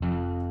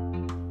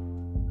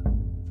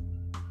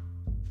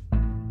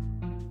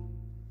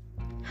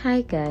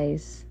Hi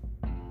guys.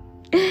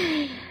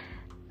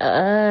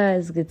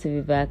 It's good to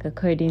be back.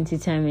 According to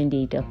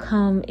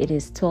timeanddate.com, it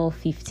is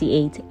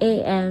 12:58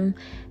 a.m.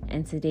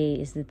 and today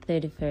is the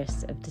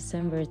 31st of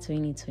December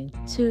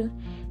 2022.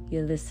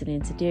 You're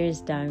listening to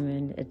Dearest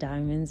Diamond, a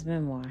Diamond's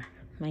memoir.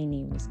 My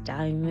name is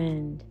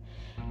Diamond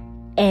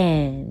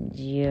and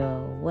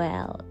you're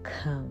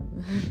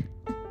welcome.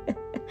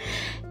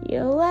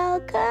 You're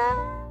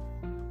welcome.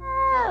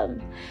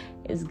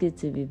 It's good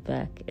to be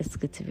back.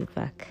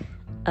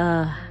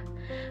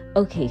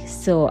 Okay,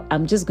 so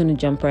I'm just gonna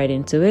jump right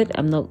into it.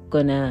 I've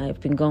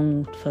been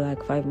gone for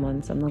like 5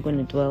 months. I'm not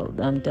gonna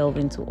delve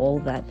into all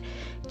that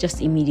just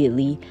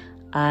immediately.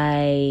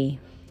 I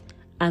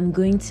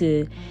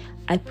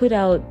put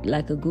out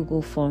like a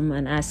Google form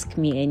and ask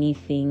me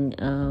anything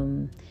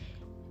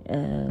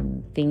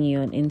thingy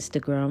on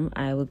Instagram.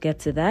 I will get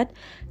to that.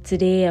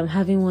 Today I'm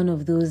having one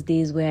of those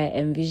days where I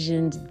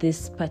envisioned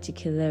this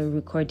particular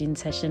recording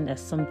session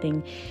as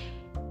something.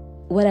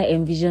 What I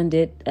envisioned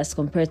it as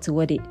compared to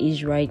what it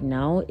is right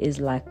now is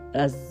like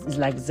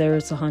 0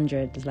 to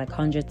 100. It's like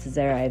 100 to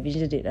 0. I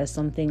envisioned it as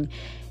something,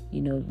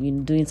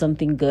 doing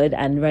something good,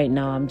 and right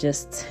now I'm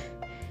just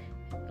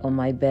on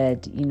my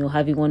bed,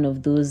 having one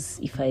of those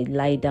if I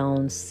lie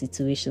down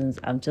situations.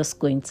 I'm just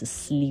going to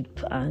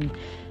sleep and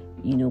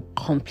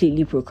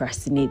completely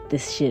procrastinate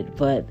this shit.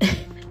 But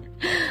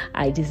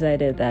I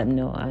decided that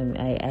no,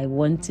 I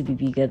want to be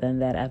bigger than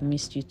that. I've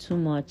missed you too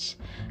much.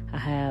 I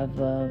have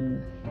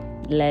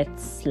let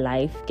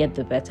life get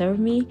the better of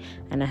me,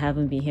 and I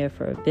haven't been here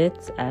for a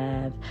bit.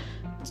 I've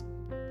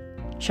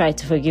tried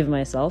to forgive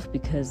myself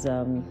because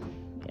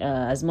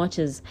as much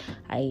as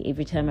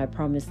every time I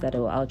promise that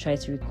I'll try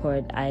to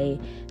record, I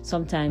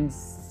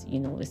sometimes,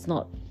 it's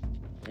not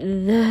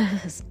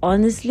as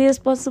honestly as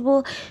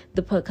possible.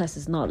 The podcast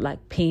is not like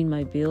paying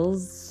my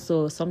bills,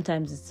 so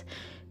sometimes it's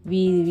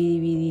really, really,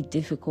 really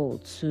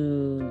difficult to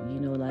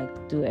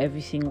like do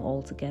everything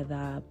all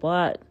together.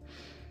 But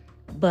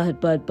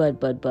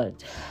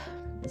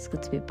it's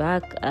good to be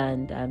back,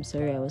 and I'm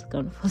sorry I was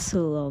gone for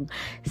so long.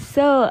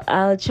 So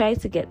I'll try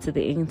to get to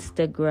the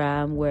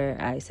Instagram where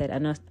I said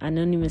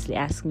anonymously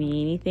ask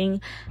me anything,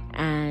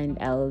 and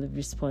I'll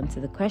respond to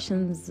the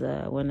questions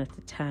one at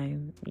a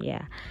time.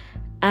 Yeah.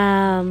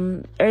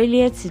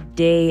 Earlier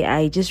today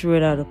I just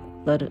wrote out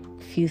a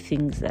few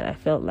things that I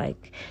felt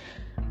like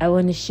I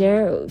want to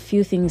share. A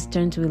few things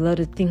turned to a lot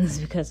of things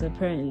because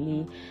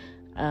apparently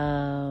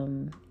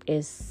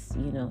it's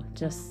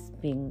just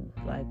being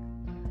like,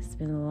 it's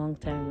been a long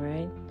time,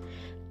 right?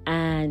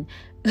 And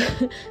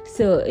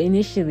so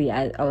initially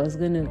I was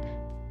gonna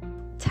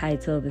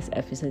title this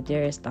episode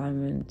Dearest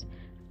Diamond,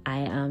 I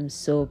am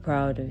so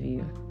proud of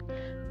you.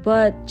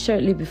 But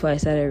shortly before I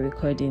started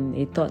recording,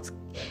 it thought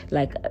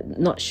like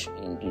not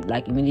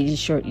like immediately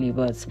shortly,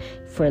 but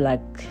for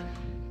like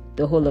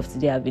the whole of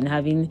today I've been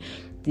having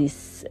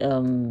this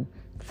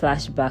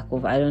flashback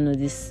of I don't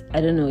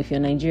know if you're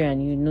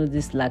Nigerian,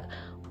 this like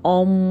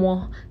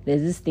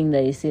there's this thing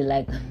that you say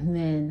like,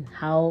 man,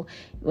 how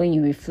when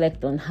you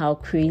reflect on how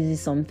crazy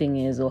something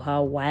is or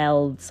how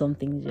wild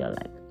something is, you're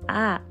like,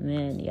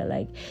 man, you're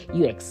like,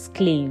 you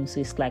exclaim. So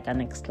it's like an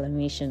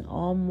exclamation,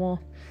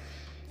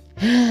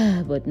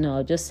 but no,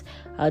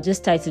 I'll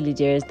just title it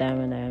Dearest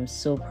Diamond, I am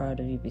so proud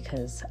of you,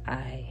 because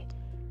I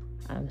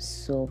am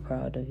so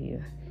proud of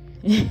you.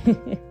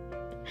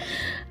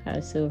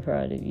 I'm so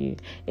proud of you.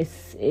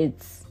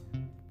 It's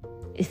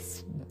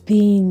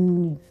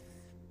been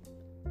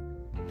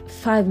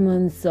 5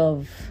 months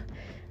of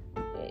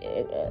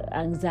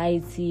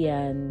anxiety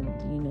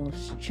and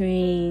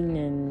strain,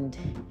 and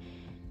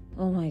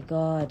oh my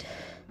God,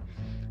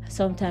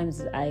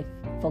 sometimes I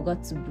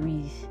forgot to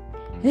breathe.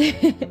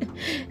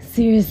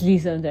 Seriously,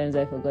 sometimes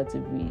I forgot to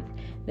breathe.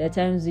 There are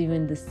times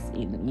even this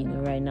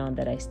right now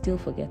that I still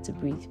forget to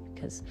breathe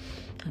because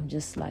I'm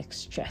just like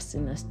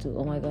stressing as to,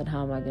 oh my God,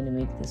 how am I going to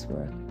make this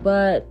work?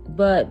 But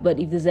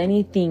if there's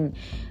anything,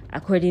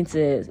 according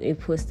to a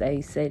post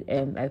I said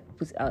I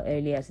put out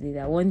earlier today,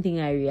 that one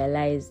thing I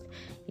realized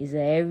is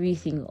that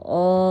everything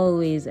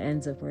always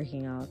ends up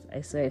working out. I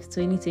swear, if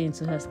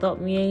 2022 has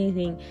taught me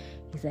anything,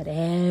 is that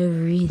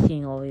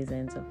everything always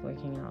ends up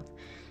working out.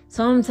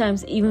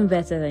 Sometimes even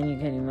better than you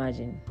can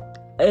imagine.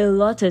 A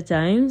lot of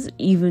times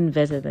even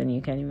better than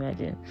you can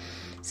imagine.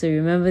 So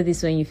remember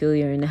this when you feel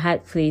you're in a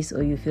hard place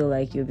or you feel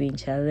like you're being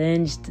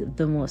challenged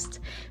the most.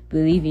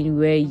 Believe in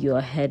where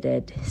you're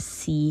headed.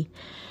 See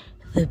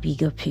the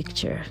bigger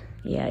picture.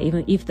 Yeah,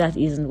 even if that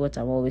isn't what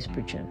I'm always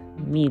preaching.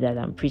 Me, that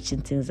I'm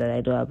preaching things that I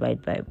don't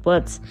abide by.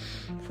 But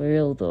for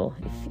real though,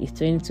 if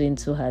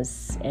 2022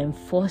 has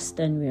enforced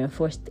and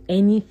reinforced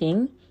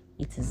anything,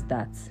 it is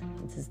that.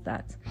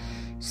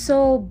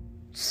 So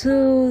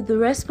the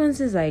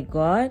responses I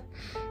got,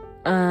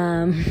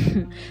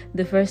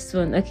 the first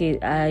one, okay,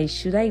 I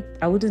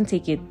wouldn't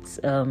take it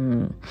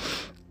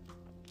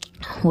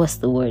what's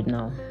the word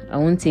now? I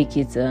won't take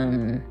it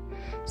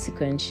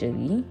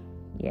sequentially.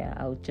 Yeah,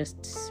 I'll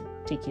just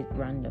take it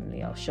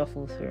randomly. I'll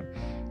shuffle through.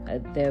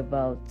 There are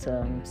about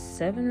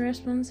 7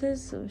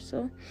 responses or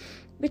so.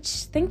 Which,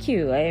 thank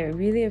you. I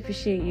really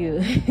appreciate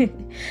you.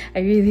 I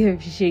really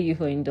appreciate you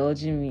for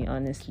indulging me,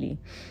 honestly.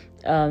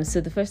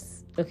 So the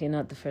first, okay,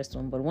 not the first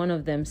one, but one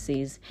of them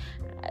says,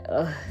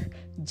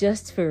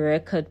 just for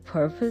record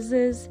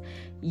purposes,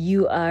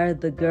 you are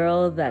the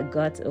girl that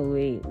got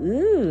away.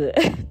 Ooh.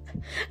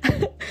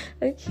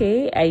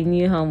 Okay, I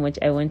knew how much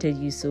I wanted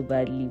you so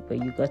badly, but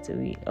you got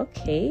away.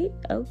 Okay.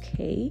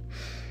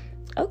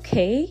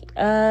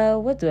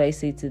 What do I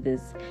say to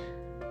this?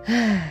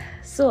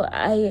 So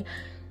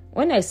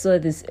when I saw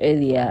this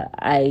earlier,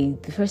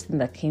 the first thing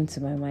that came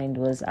to my mind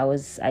was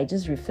I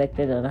just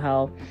reflected on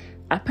how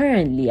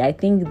apparently I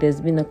think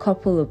there's been a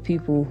couple of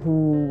people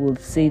who will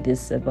say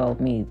this about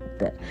me,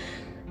 that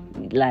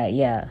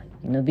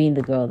being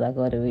the girl that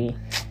got away.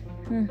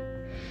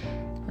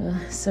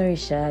 Sorry,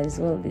 Sha.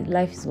 Well,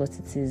 life is what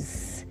it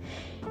is.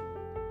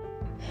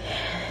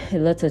 A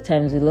lot of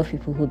times we love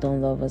people who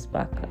don't love us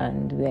back,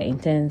 and we're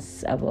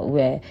intense about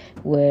we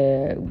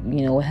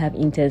have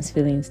intense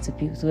feelings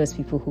towards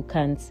people who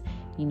can't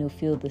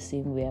feel the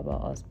same way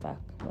about us back.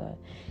 But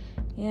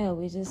yeah,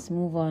 we just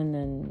move on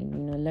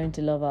and learn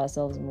to love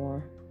ourselves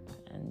more.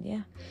 And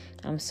yeah,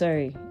 I'm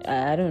sorry,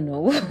 I don't know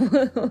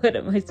what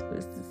am I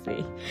supposed to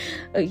say.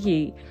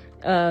 Okay,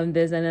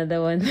 there's another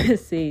one that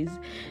says,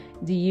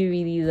 do you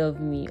really love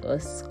me, or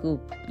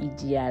scoop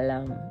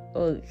ijialam?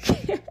 Oh,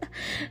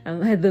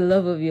 am I the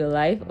love of your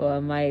life, or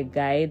am I a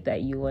guy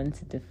that you want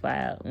to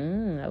defile?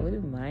 I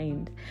wouldn't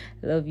mind.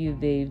 Love you,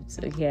 babes.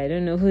 Okay, I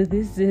don't know who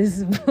this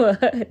is,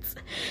 but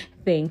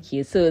thank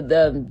you. So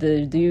the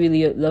do you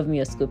really love me,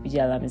 or scoop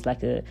ijialam is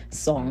like a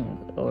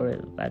song,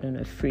 or I don't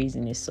know, a phrase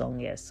in a song.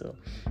 Yeah, so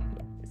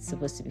yeah, it's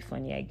supposed to be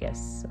funny, I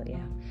guess. So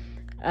yeah.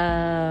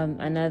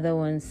 Another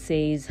one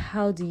says,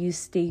 how do you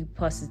stay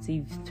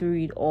positive through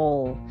it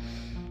all?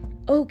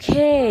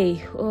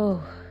 Okay.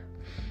 Oh,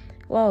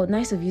 wow,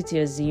 nice of you to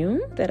assume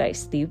that I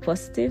stay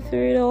positive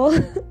through it all.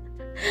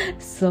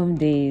 Some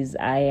days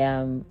I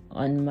am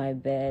on my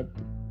bed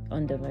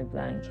under my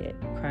blanket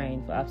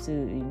crying for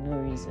absolutely no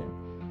reason,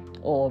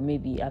 or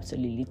maybe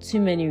absolutely too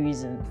many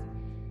reasons.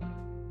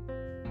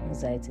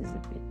 Anxiety is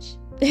a bitch.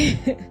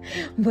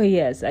 But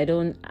yes,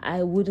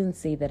 I wouldn't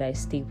say that I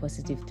stay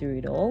positive through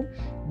it all,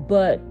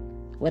 but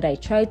what I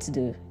try to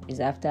do is,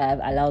 after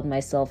I've allowed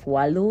myself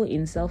wallow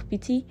in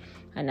self-pity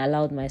and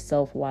allowed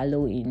myself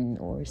wallow in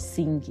or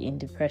sink in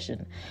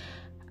depression,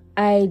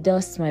 I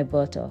dust my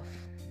butt off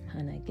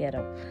and I get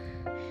up.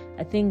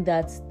 I think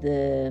that's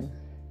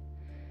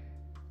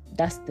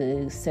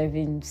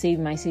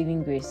my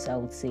saving grace, I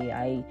would say.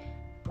 I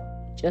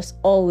just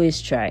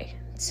always try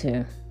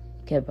to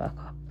get back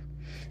up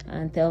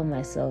and tell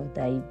myself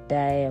that you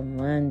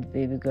diamond,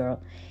 baby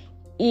girl.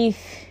 If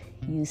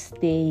you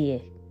stay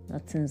here,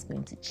 nothing's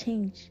going to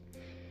change.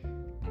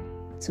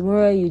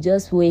 Tomorrow you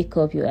just wake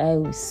up, your eye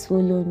will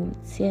swollen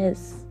with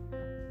tears.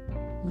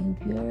 You'll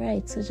be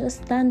alright. So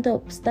just stand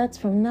up, start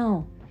from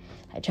now.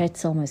 I try to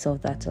tell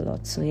myself that a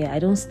lot. So yeah, I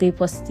don't stay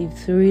positive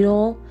through it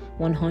all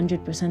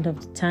 100% of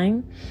the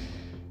time.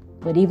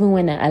 But even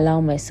when I allow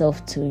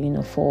myself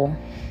to, fall,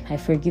 I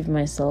forgive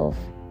myself.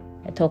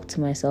 I talk to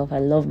myself, I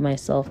love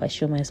myself, I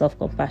show myself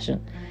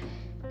compassion.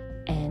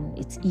 And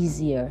it's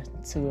easier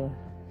to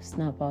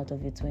snap out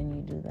of it when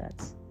you do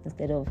that,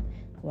 instead of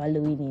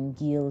wallowing in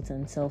guilt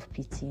and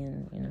self-pity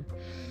and,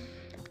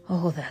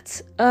 all that.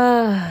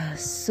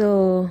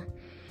 So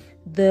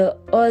the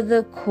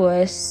other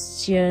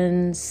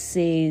question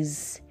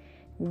says,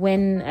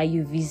 when are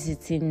you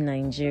visiting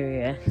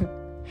Nigeria?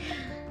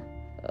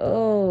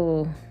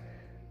 Oh,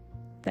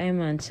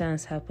 time and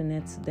chance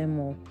happened to them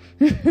all.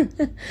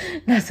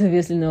 That's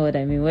obviously not what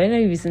I mean. When are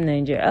you visiting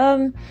Nigeria?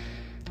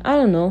 I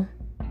don't know.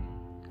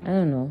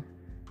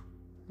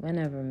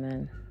 Whenever,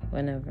 man.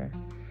 Whenever.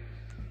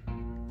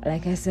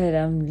 Like I said,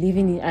 I'm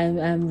really,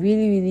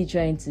 really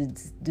trying to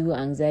do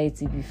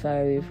anxiety be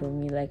far away from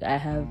me. Like I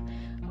have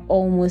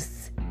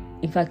almost,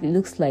 in fact, it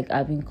looks like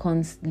I've been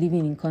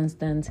living in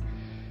constant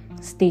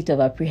state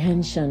of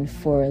apprehension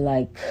for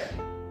like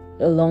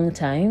a long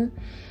time.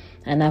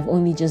 And I've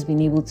only just been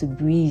able to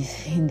breathe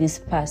in this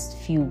past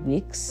few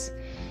weeks.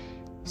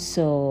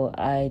 So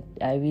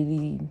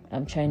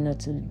I'm trying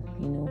not to,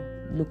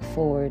 look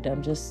forward.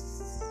 I'm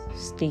just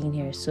staying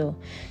here. So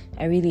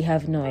I really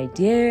have no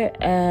idea.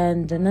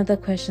 And another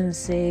question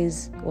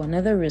says, or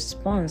another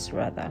response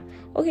rather.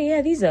 Okay,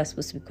 yeah, these are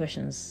supposed to be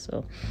questions.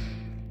 So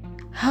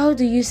how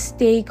do you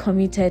stay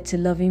committed to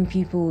loving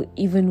people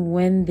even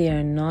when they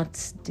are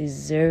not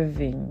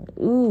deserving?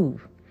 Ooh.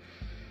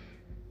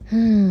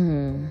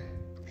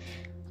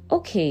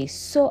 Okay,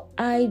 so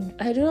I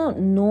do not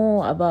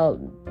know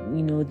about,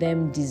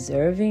 them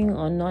deserving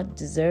or not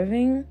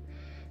deserving.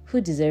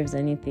 Who deserves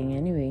anything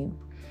anyway?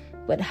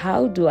 But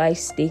how do I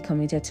stay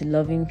committed to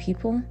loving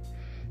people?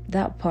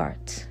 That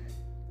part.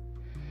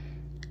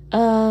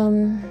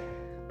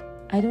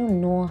 I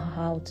don't know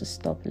how to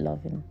stop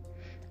loving.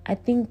 I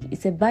think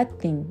it's a bad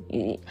thing.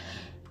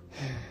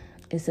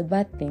 It's a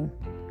bad thing.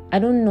 I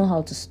don't know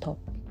how to stop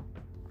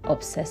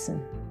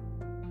obsessing.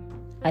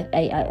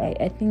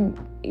 I think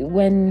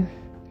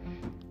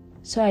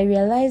I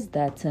realized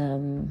that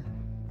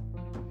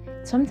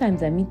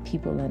sometimes I meet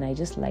people and I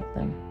just like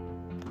them.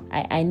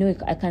 I know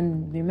I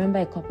can remember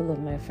a couple of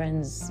my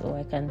friends, or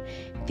I can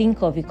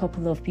think of a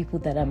couple of people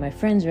that are my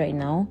friends right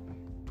now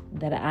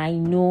that I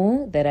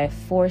know that I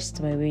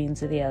forced my way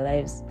into their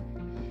lives.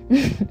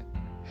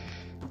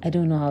 I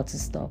don't know how to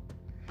stop.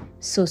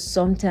 So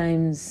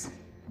sometimes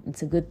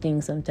it's a good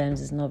thing,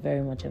 sometimes it's not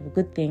very much of a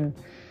good thing.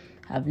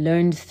 I've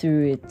learned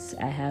through it.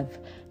 I have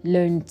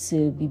learned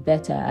to be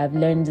better. I've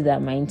learned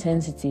that my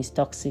intensity is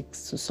toxic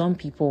to some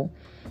people,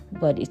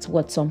 but it's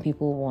what some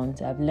people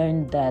want. I've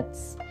learned that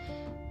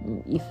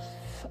if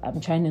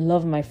I'm trying to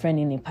love my friend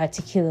in a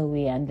particular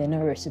way and they're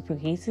not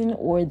reciprocating,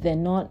 or they're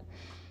not,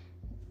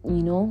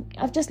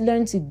 I've just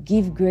learned to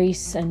give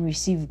grace and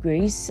receive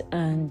grace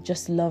and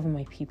just love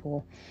my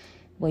people.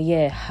 But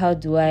yeah, how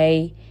do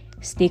I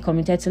stay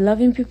committed to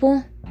loving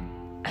people?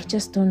 I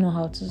just don't know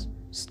how to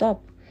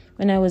stop.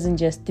 When I was in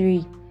just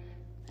 3,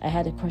 I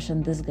had a crush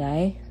on this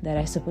guy that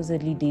I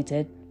supposedly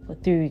dated for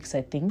 3 weeks,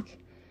 I think.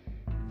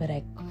 But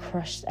I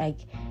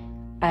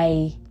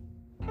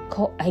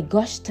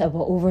gushed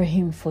over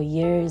him for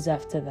years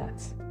after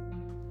that.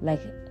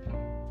 Like,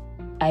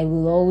 I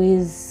will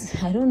always,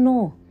 I don't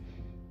know.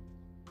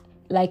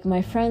 Like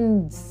my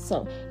friends,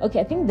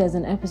 I think there's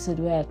an episode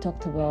where I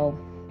talked about,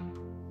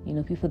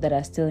 people that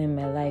are still in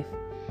my life.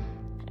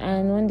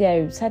 And one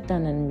day I sat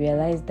down and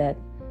realized that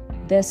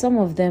there's some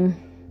of them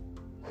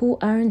who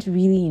aren't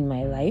really in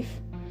my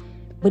life,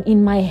 but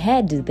in my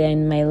head, they're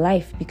in my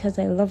life because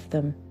I love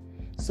them.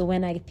 So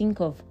when I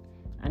think of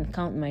and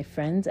count my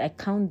friends, I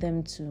count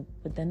them too,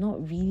 but they're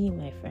not really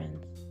my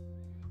friends.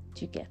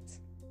 Do you get?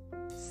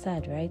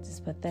 Sad, right? It's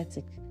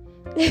pathetic.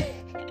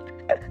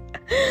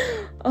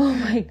 Oh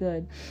my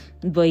God.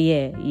 But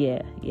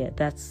yeah,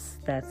 that's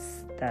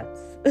that's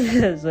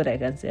what I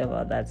can say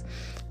about that.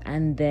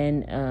 And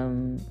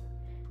then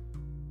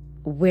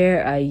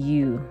where are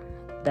you?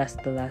 That's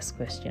the last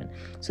question.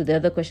 So the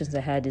other questions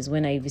I had is,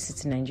 when are you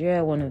visiting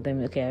Nigeria? One of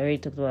them, okay, I already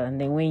talked about. And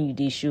then when you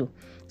did show,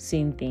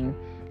 same thing.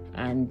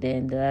 And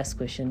then the last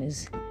question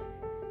is,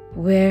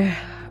 where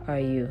are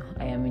you?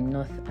 I am in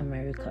North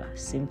America,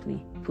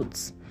 simply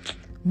put.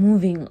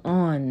 Moving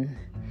on.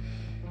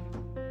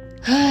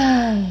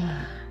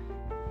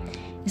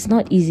 It's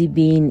not easy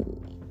being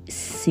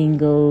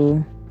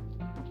single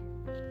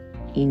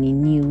in a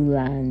new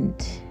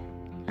land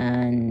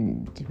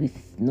and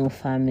with no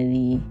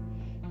family,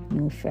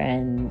 no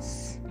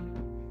friends,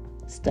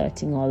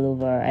 starting all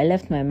over. I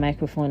left my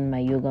microphone and my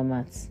yoga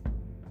mats.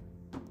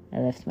 I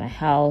left my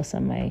house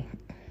and my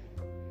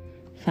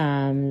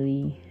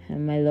family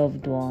and my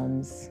loved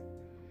ones.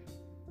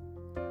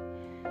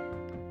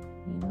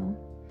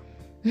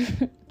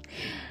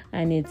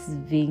 And it's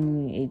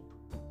been a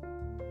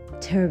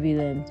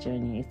turbulent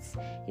journey.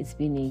 It's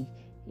been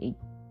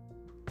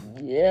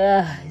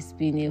it's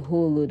been a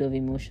whole load of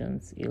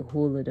emotions.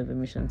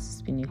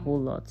 It's been a whole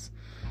lot.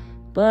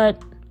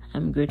 But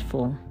I'm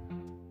grateful.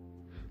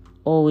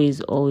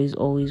 Always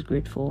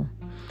grateful.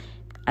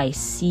 I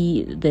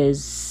see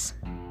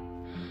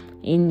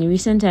in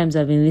recent times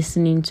I've been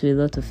listening to a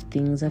lot of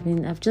things.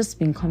 I've just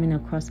been coming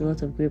across a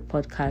lot of great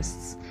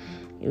podcasts,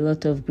 a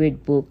lot of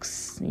great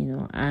books,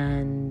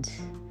 and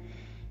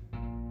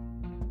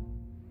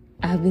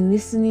I've been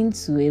listening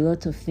to a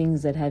lot of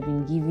things that have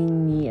been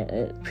giving me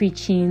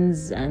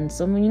preachings and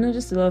some,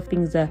 just a lot of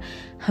things that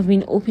have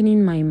been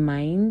opening my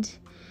mind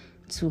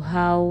to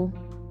how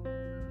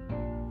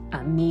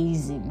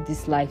amazing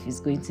this life is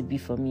going to be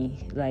for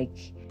me.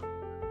 Like,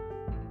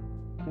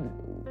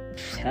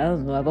 I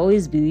don't know, I've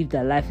always believed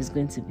that life is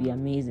going to be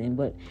amazing,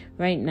 but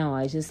right now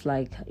I just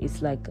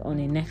it's like on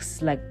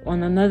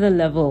another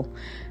level,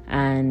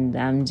 and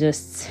I'm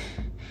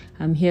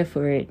here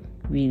for it,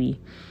 really.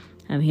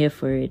 I'm here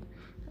for it.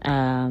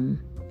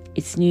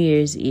 It's New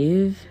Year's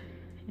Eve.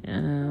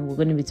 We're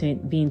going to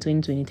be in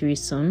 2023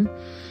 soon.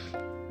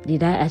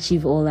 Did I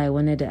achieve all I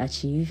wanted to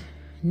achieve?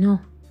 No.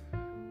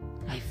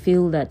 I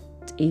failed at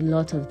a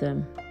lot of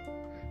them,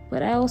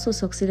 but I also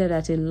succeeded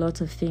at a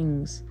lot of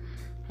things.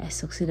 I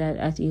succeeded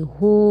at a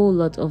whole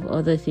lot of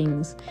other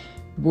things,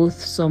 both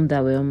some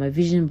that were on my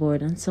vision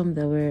board and some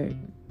that were,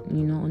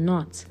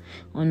 not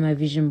on my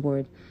vision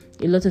board.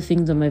 A lot of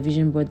things on my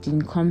vision board I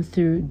couldn't come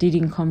through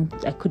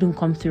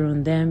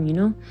on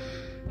them,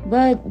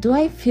 But do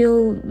I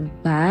feel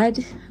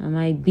bad? Am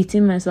I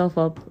beating myself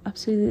up?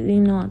 Absolutely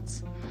not.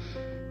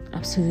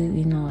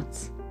 Absolutely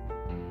not.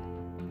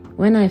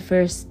 When I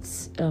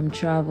first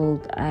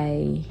traveled,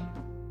 I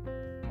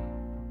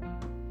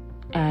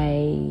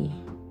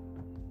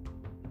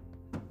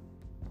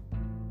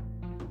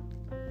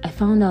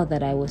found out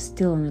that I was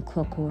still on the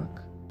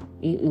clockwork.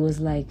 It was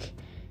like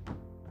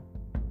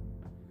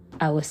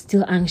I was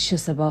still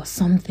anxious about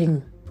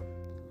something.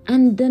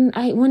 And then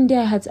one day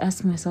I had to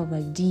ask myself,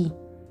 like, D,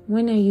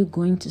 when are you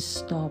going to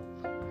stop?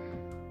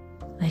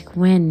 Like,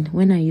 when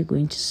are you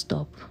going to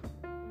stop?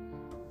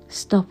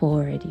 Stop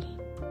already.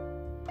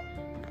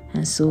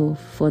 And so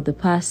for the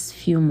past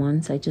few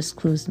months, for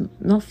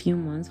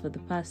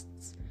the past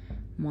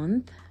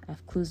month,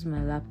 I've closed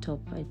my laptop.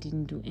 I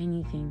didn't do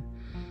anything.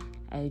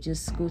 I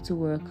just go to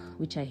work,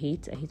 which I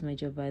hate. I hate my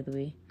job, by the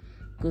way.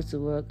 Go to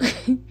work.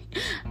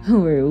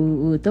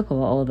 We'll talk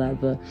about all that,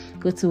 but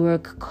go to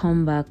work,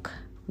 come back,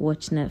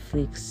 watch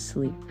Netflix,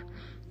 sleep.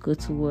 Go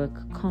to work,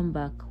 come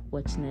back,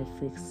 watch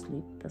Netflix,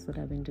 sleep. That's what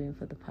I've been doing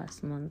for the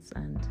past months,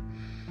 and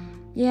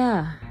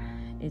yeah,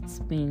 it's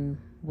been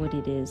what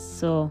it is.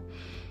 So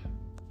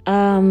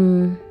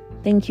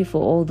thank you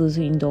for all those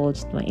who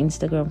indulged my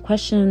Instagram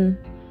question.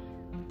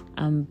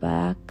 I'm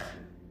back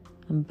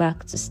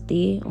to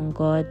stay, on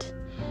God,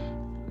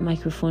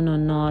 microphone or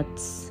not,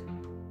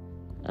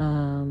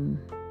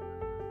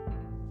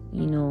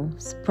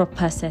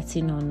 proper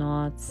setting or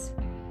not.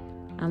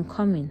 I'm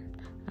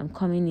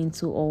coming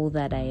into all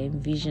that I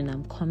envision.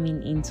 I'm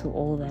coming into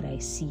all that I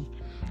see.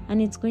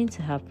 And it's going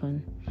to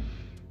happen.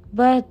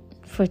 But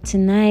for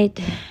tonight,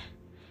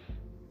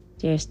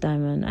 dearest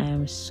Diamond, I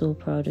am so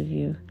proud of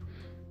you.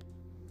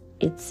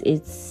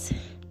 It's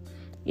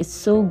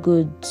so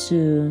good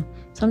to...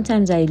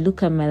 Sometimes I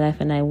look at my life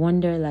and I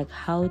wonder, like,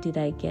 how did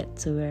I get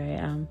to where I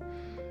am?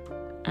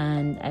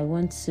 And I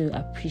want to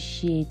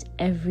appreciate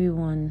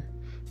everyone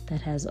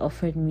that has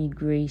offered me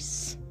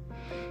grace.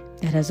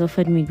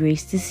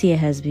 This year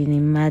has been a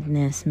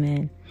madness,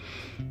 man.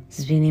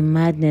 It's been a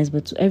madness,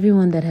 but to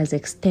everyone that has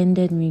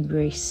extended me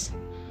grace,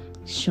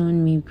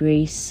 shown me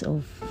grace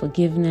of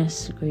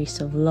forgiveness, grace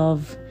of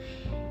love,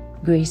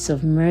 grace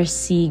of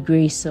mercy,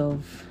 grace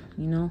of,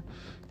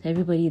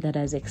 everybody that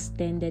has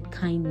extended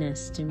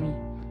kindness to me,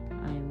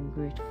 I am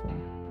grateful.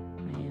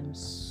 I am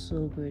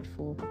so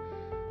grateful.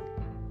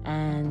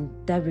 And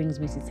that brings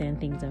me to 10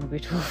 things I'm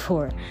grateful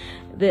for.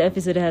 The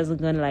episode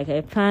hasn't gone like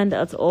I planned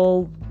at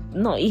all.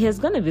 No, it has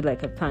gonna be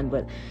like a plan,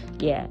 but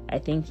yeah, I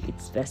think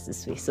it's best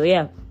this way. So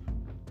yeah,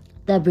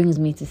 that brings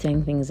me to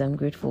 10 things I'm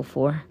grateful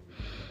for.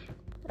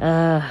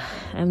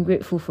 I'm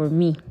grateful for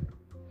me.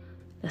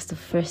 That's the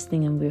first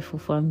thing I'm grateful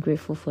for. I'm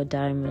grateful for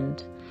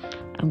Diamond.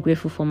 I'm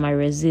grateful for my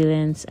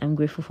resilience. I'm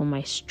grateful for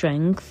my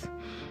strength.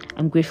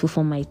 I'm grateful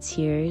for my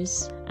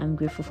tears. I'm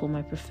grateful for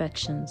my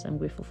perfections. I'm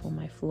grateful for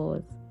my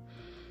flaws.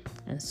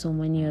 And so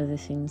many other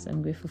things.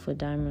 I'm grateful for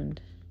Diamond.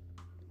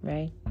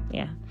 Right?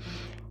 Yeah.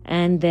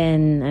 And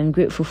then I'm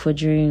grateful for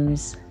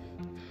dreams.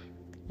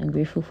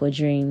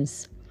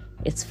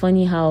 It's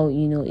funny how,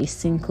 a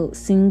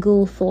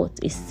single thought,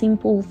 a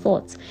simple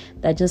thought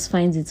that just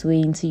finds its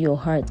way into your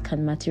heart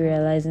can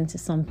materialize into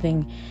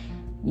something,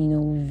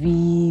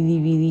 really,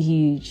 really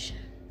huge.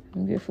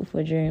 I'm grateful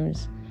for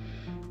dreams.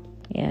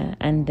 Yeah.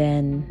 And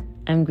then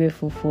I'm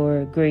grateful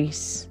for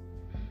grace,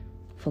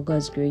 for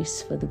God's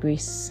grace, for the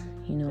grace,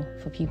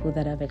 for people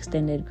that have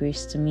extended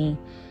grace to me,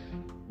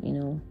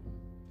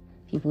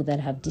 people that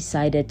have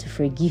decided to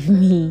forgive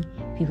me,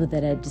 people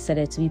that have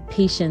decided to be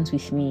patient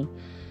with me.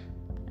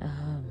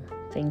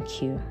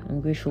 Thank you. I'm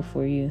grateful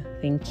for you.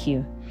 Thank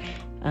you.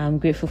 I'm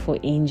grateful for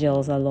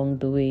angels along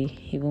the way.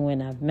 Even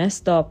when I've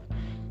messed up,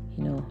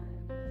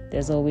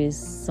 there's always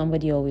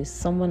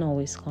someone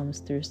always comes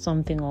through.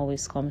 Something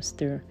always comes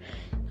through.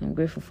 I'm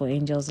grateful for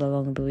angels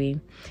along the way.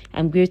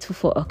 I'm grateful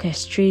for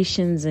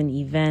orchestrations and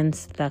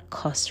events that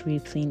cause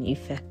rippling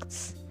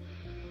effects.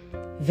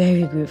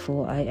 Very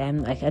grateful. I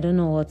am I don't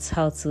know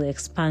how to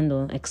expound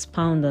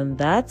on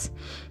that,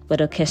 but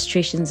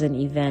orchestrations and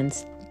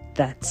events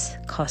that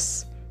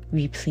cause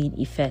rippling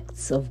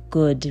effects of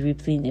good,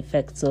 rippling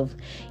effects of,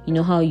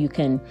 how you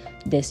can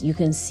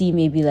see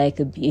maybe like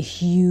a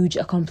huge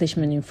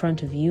accomplishment in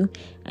front of you,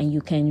 and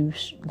you can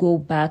go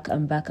back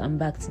and back and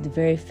back to the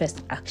very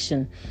first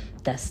action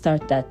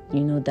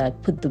that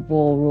put the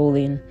ball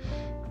rolling.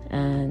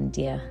 And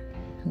yeah,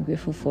 I'm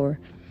grateful for,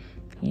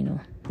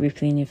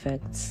 rippling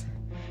effects.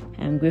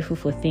 I'm grateful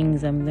for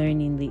things I'm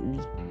learning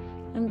lately.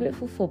 I'm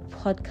grateful for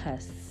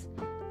podcasts,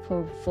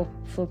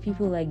 for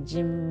people like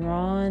Jim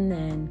Rohn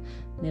and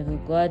Neville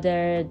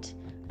Goddard,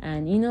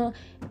 and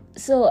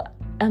so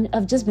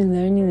I've just been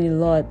learning a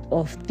lot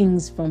of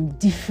things from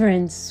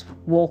different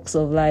walks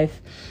of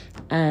life,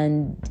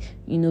 and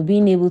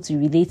being able to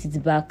relate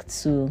it back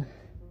to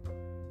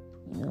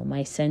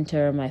my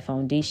center, my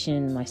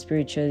foundation, my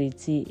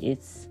spirituality.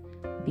 It's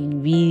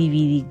been really,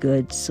 really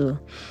good. So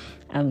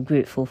I'm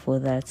grateful for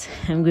that.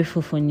 I'm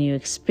grateful for new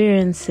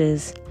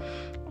experiences.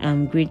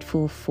 I'm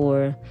grateful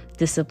for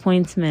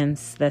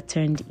disappointments that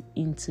turned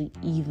into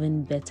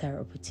even better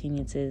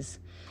opportunities.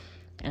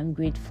 I'm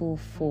grateful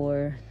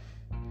for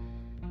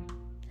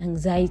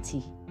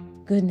anxiety.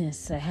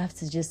 Goodness, I have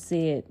to just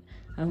say it.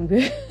 I'm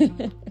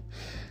grateful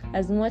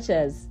as much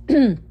as,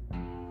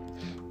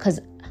 because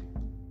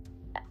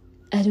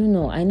I don't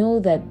know. I know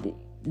that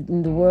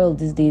in the world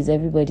these days,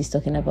 everybody's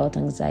talking about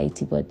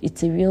anxiety, but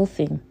it's a real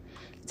thing.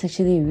 It's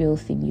actually a real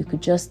thing. You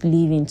could just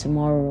live in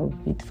tomorrow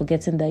with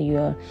forgetting that you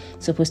are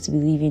supposed to be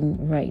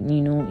living right,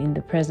 in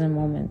the present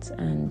moment.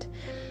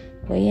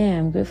 But yeah,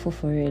 I'm grateful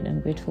for it. I'm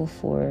grateful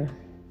for,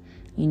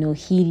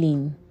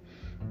 healing,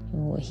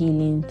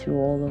 healing through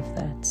all of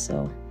that.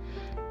 So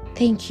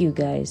thank you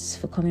guys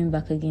for coming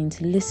back again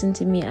to listen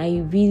to me.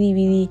 I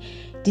really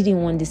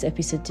didn't want this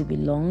episode to be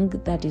long.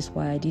 That is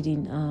why I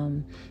didn't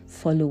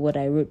follow what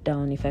I wrote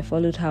down. If I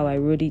followed how I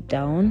wrote it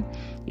down,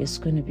 it's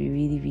going to be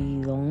really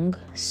long.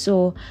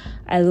 So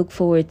I look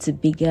forward to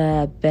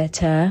bigger,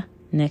 better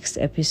next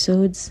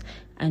episodes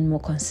and more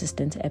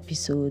consistent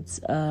episodes.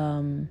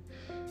 I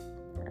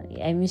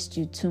missed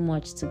you too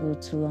much to go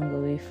too long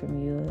away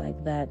from you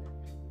like that,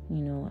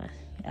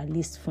 at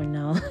least for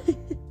now.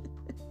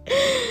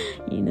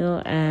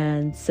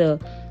 And so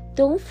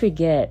don't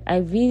forget, I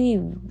really,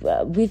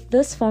 with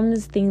this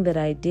forms thing that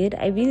I did,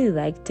 I really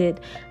liked it,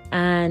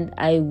 and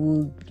I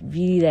would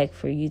really like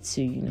for you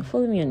to,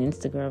 follow me on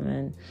Instagram,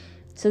 and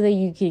so that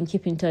you can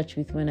keep in touch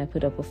with when I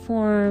put up a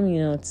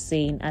form,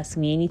 saying, ask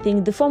me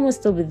anything. The form will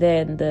still be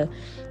there, and the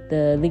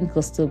link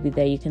will still be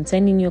there. You can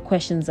send in your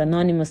questions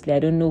anonymously. I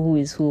don't know who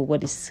is who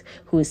is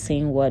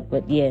saying what,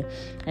 but yeah,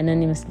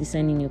 anonymously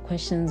send in your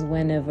questions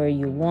whenever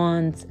you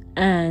want,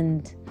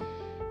 and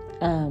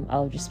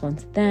I'll respond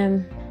to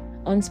them.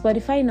 On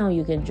Spotify now,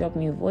 you can drop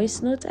me a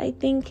voice note. I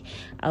think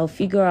I'll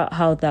figure out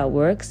how that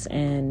works,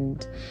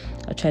 and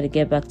I'll try to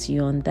get back to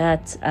you on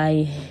that.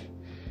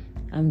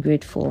 I'm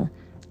grateful.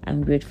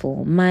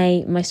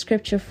 My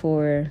scripture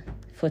for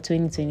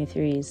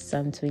 2023 is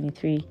Psalm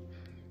 23.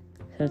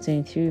 Psalm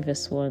 23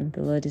 verse 1.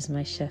 The Lord is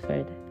my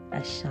shepherd,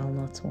 I shall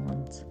not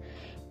want.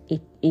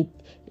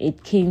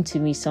 It came to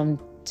me some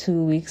 3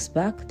 weeks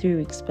back,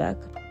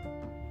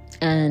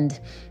 and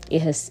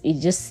it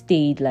just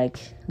stayed like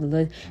the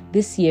Lord.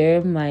 This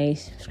year my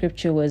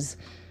scripture was,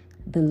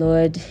 the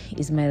Lord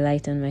is my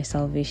light and my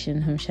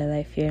salvation, whom shall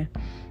I fear?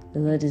 The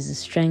Lord is the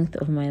strength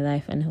of my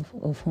life, and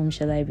of whom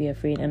shall I be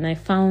afraid? And I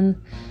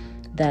found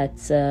that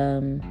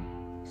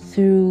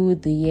through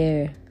the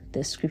year,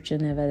 the scripture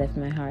never left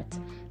my heart.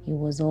 It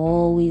was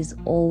always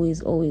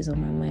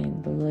on my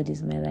mind. The Lord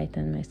is my light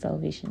and my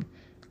salvation.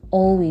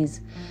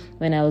 Always,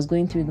 when I was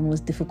going through the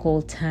most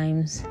difficult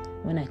times,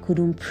 when I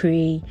couldn't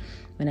pray,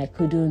 when I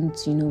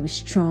couldn't, be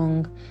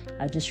strong,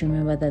 I just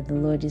remember that the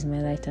Lord is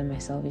my light and my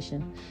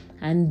salvation.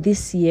 And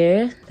this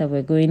year that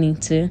we're going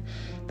into,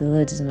 the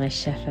Lord is my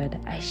shepherd,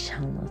 I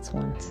shall not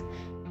want.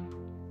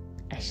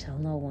 I shall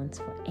not want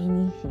for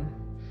anything.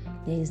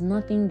 There is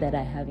nothing that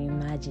I have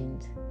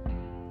imagined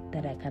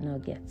that I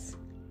cannot get.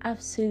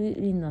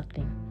 Absolutely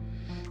nothing.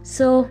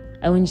 So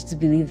I want you to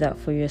believe that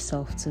for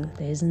yourself too.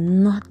 There is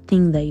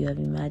nothing that you have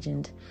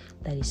imagined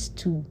that is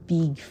too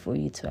big for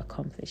you to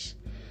accomplish.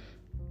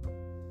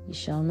 You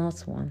shall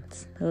not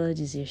want. The Lord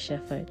is your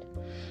shepherd.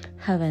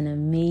 Have an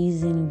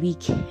amazing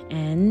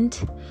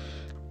weekend.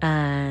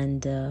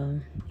 And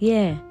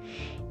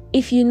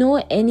if you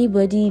know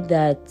anybody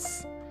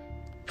that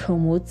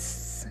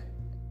promotes,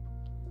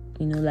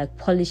 like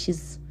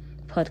polishes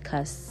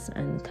podcasts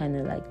and kind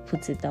of like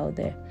puts it out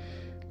there,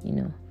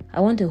 I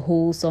want a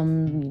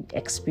wholesome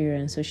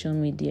experience, social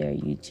media,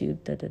 YouTube,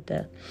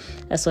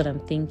 That's what I'm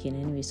thinking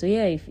anyway. So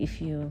yeah, if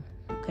you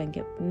can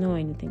know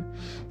anything,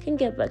 can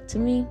get back to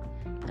me.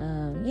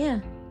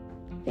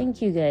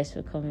 Thank you guys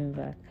for coming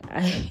back.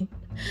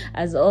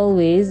 As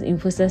always,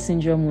 imposter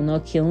syndrome will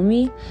not kill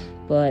me,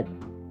 but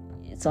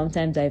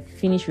sometimes I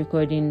finish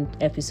recording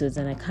episodes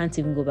and I can't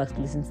even go back to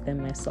listen to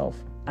them myself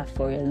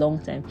for a long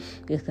time,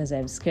 because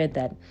I'm scared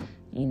that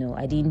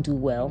I didn't do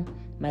well.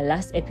 My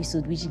last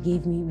episode, which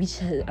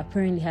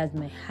apparently has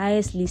my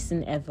highest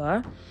listen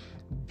ever,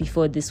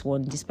 before this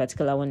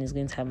particular one is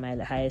going to have my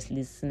highest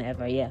listen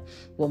ever,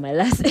 but my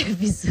last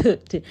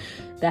episode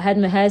that had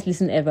my highest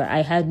listen ever,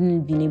 I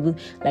hadn't been able,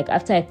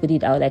 after I put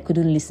it out, I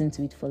couldn't listen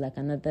to it for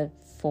another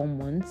 4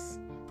 months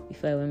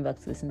before I went back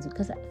to listen to it,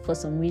 because for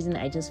some reason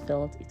I just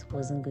felt it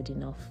wasn't good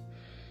enough.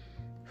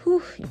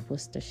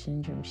 Imposter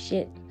syndrome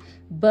shit.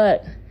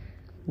 But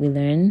we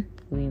learn,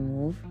 we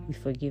move, we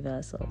forgive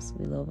ourselves,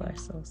 we love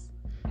ourselves.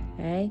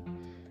 Alright?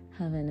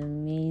 Have an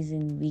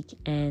amazing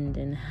weekend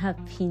and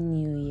Happy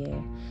New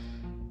Year.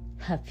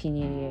 Happy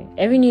New Year.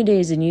 Every new day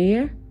is a new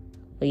year.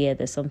 But yeah,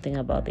 there's something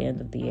about the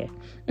end of the year.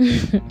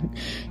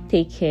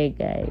 Take care,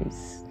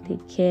 guys.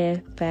 Take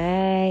care.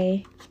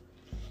 Bye.